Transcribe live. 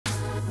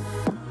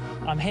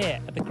I'm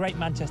here at the Great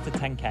Manchester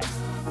 10K.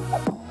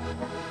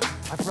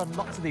 I've run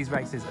lots of these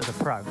races as a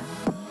pro,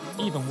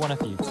 even won a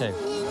few too. The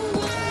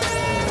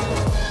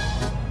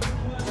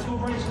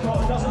race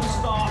clock doesn't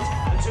start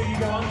until you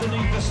go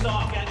underneath the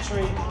start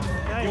entry.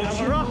 Okay,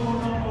 we're off.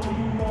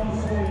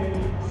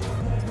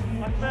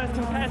 My first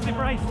competitive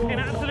race in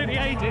absolutely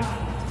ages.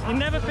 You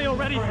never feel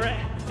ready for it,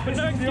 but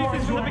no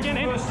excuses from the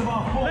beginning.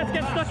 Let's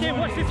get stuck in,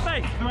 watch this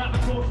space.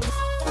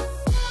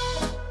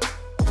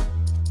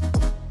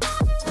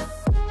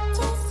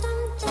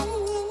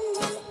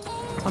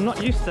 I'm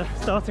not used to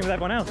starting with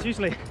everyone else.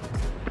 Usually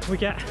we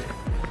get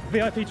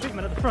VIP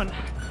treatment at the front.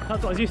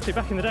 That's what I was used to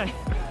back in the day.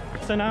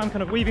 So now I'm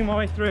kind of weaving my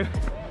way through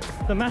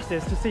the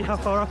masses to see how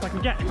far up I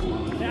can get.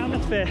 The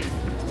atmosphere,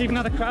 even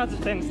though the crowds are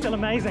thin, still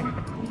amazing.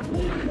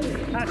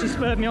 Actually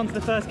spurred me onto the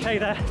first K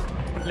there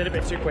a little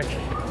bit too quick.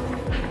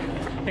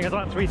 I think I was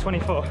about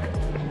 3:24,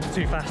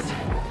 too fast.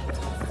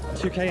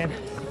 2K in,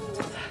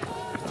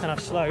 and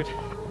I've slowed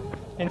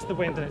into the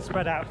wind and it's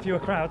spread out, fewer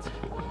crowds,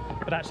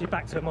 but actually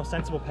back to a more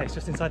sensible pace,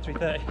 just inside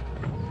 3:30.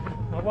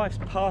 My wife's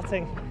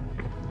parting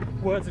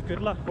words of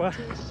good luck were,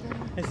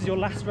 this is your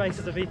last race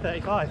as a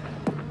V35.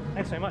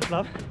 Thanks very much,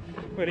 love.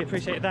 Really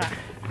appreciate that.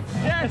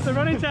 Yes, it's a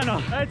running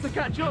channel. It's a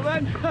catch up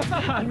then.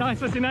 Nice,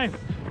 what's your name?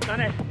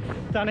 Danny.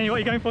 Danny, what are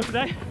you going for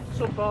today?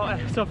 Sub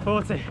 40. Sub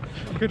 40.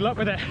 Good luck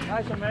with it.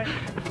 Nice one, mate.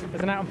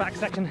 There's an out and back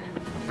section.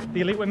 The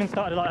elite women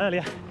started a lot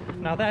earlier.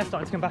 Now they're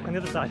starting to come back on the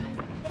other side.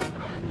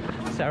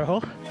 Sarah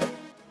Hall.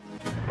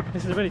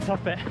 This is a really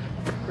tough bit.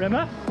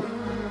 Rimmer.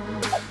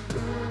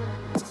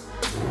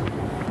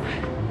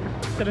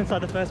 Still inside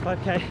the first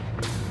 5K.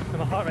 And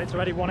my heart rate's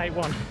already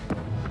 181.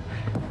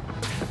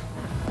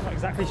 Not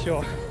exactly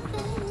sure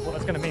what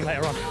that's going to mean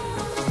later on.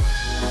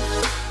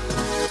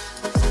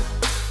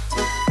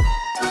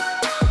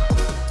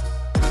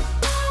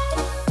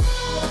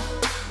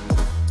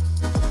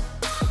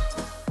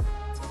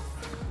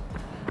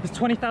 There's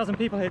 20,000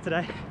 people here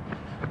today.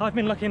 I've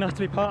been lucky enough to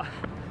be part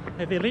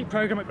of the elite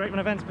program at Great Run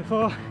events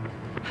before.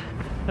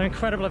 They're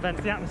incredible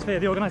events, the atmosphere,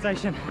 the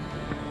organisation.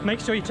 Make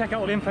sure you check out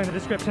all the info in the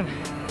description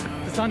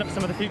to sign up for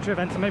some of the future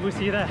events and maybe we'll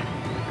see you there.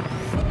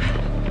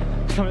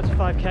 Coming up to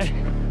 5K.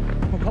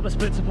 We'll pop the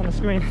splits up on the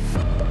screen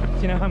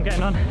so you know how I'm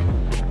getting on.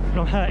 But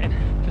I'm hurting,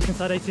 just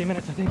inside 18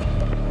 minutes I think.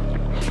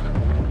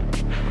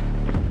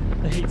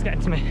 The heat's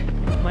getting to me.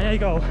 My A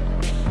goal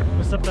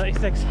was sub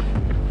 36,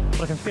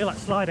 but I can feel that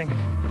sliding,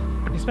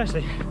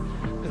 especially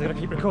because I've got to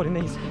keep recording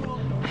these.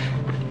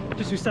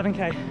 Just through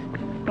 7K,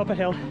 up a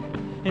hill,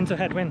 into a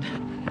headwind,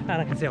 and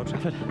I can see Old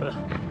Trafford. But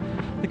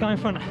the guy in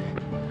front,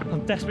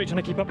 I'm desperately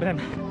trying to keep up with him.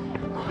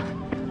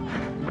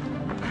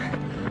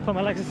 But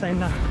my legs are saying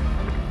no,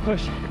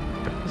 push.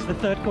 This is the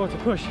third quarter,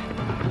 push.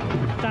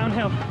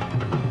 Downhill,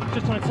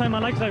 just trying to turn my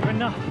legs over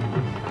enough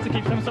to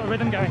keep some sort of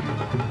rhythm going.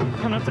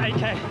 Coming up to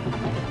 8K.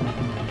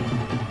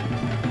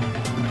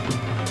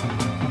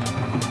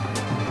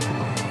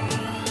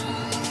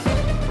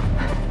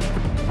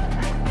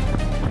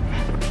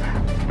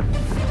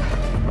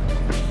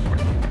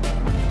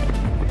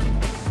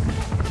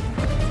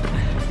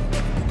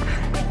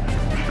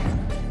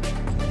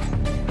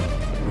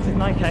 This is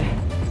 9K.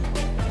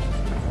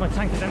 My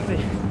tank is empty.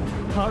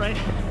 Heart rate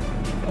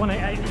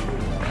 188.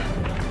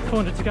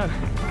 400 to go.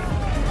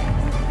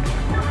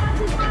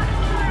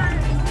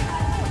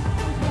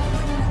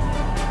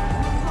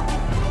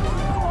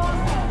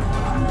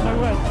 No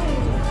words.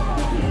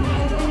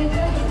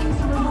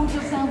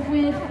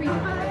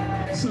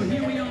 So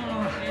here we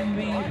are in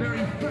the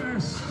very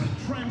first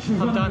tranche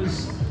of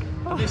runners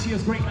of this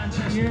year's Great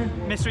Manchester.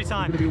 Mystery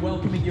time. Be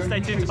welcoming your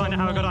Stay tuned to find out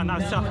how I got on. That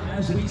was tough.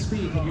 as we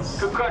speak.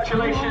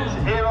 Congratulations,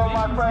 hero,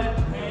 my friend.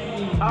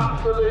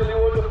 Absolutely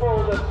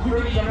wonderful. The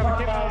three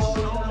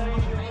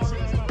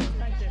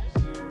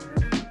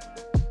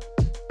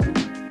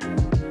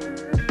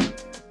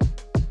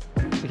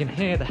So you can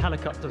hear the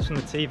helicopters from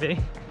the TV.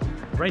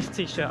 Race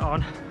t-shirt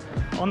on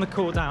the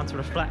cool down to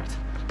reflect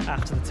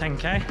after the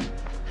 10K.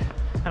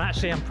 And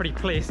actually I'm pretty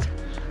pleased.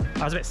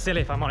 I was a bit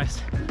silly if I'm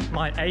honest.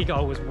 My A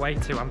goal was way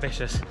too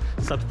ambitious,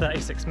 sub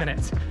 36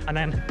 minutes. And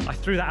then I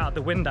threw that out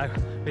the window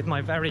with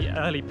my very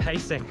early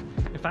pacing.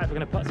 In fact, we're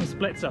gonna put some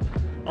splits up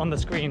on the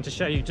screen to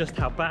show you just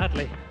how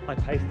badly I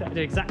paced it. I did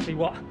exactly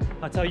what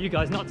I tell you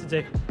guys not to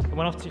do. I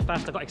went off too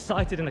fast, I got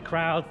excited in the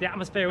crowd, the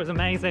atmosphere was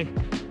amazing,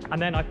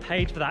 and then I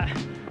paid for that.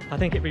 I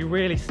think it'd be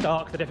really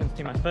stark, the difference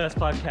between my first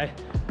 5K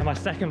and my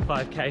second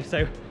 5K.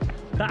 So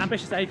that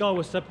ambitious A goal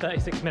was sub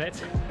 36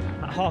 minutes.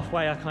 At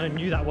halfway, I kind of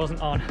knew that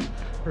wasn't on.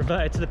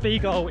 Reverted to the B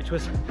goal, which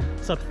was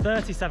sub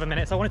 37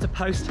 minutes. I wanted to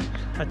post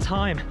a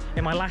time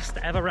in my last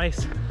ever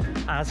race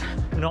as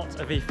not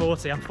a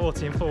V40. I'm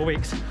 40 in 4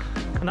 weeks.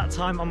 And that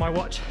time on my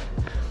watch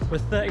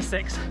was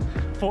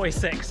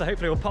 36:46. So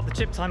hopefully we'll pop the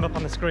chip time up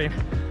on the screen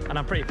and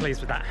I'm pretty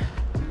pleased with that.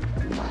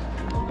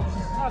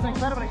 That was an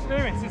incredible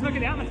experience. Just look at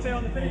the atmosphere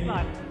on the finish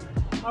line.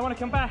 I want to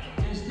come back.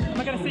 Am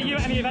I going to see you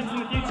at any events in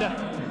the future?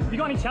 Have you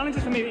got any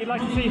challenges for me that you'd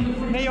like to see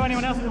me or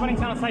anyone else at the running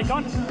channel take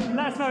on?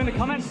 Let us know in the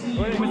comments.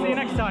 We'll see you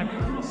next time.